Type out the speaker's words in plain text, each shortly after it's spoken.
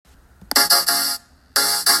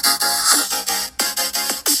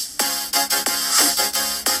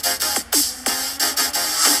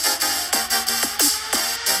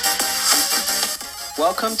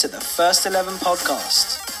Welcome to the First 11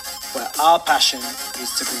 podcast, where our passion is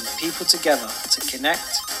to bring people together to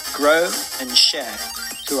connect, grow, and share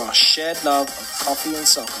through our shared love of coffee and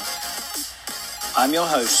soccer. I'm your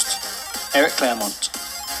host, Eric Claremont,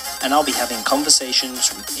 and I'll be having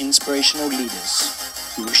conversations with inspirational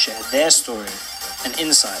leaders who will share their story and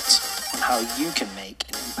insights on how you can make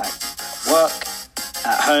an impact at work,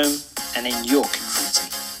 at home, and in your community.